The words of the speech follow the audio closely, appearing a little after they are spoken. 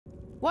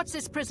What's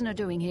this prisoner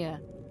doing here?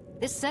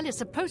 This cell is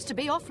supposed to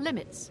be off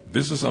limits.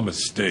 This is a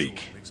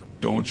mistake.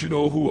 Don't you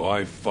know who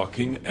I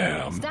fucking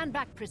am? Stand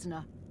back,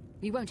 prisoner.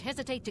 We won't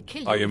hesitate to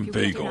kill you I if am you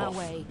get in our Dagoth.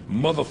 way.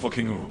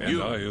 Motherfucking...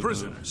 You, and I am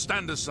prisoner,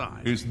 stand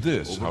aside. Is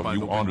this Over how by you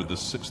the honor window. the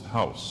sixth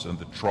house and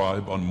the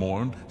tribe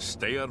unmourned?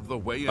 Stay out of the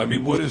way. I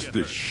mean, what is Get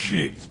this her.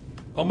 shit?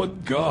 I'm a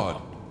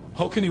god.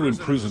 How can you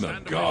imprison a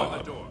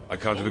god? I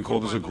can't even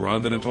call this a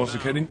grand and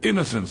intoxicating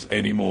innocence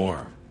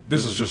anymore.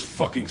 This is just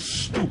fucking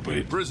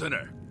stupid.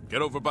 Prisoner,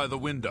 get over by the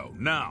window,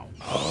 now.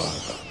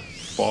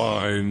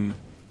 Fine.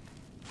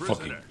 Fucking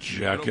Prisoner,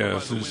 jackasses. Get over by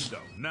the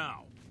window,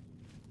 now.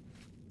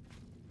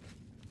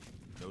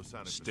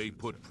 Stay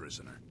put,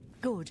 prisoner.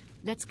 Good.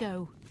 Let's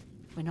go.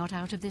 We're not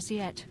out of this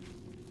yet.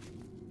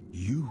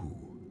 You.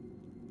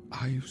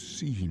 I've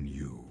seen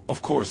you.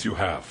 Of course you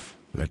have.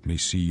 Let me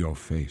see your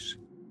face.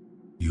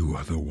 You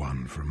are the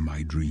one from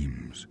my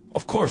dreams.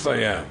 Of course I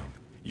am.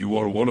 You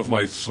are one of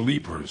my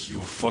sleepers, you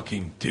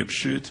fucking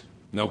dipshit.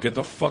 Now get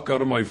the fuck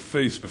out of my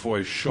face before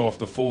I shove off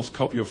the false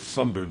copy of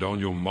Sunbear down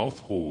your mouth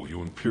hole,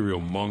 you imperial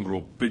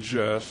mongrel bitch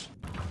ass.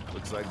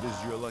 Looks like this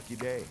is your lucky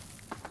day.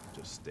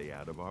 Just stay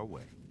out of our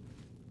way.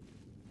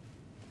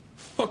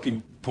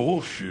 Fucking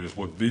bullshit is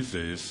what this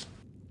is.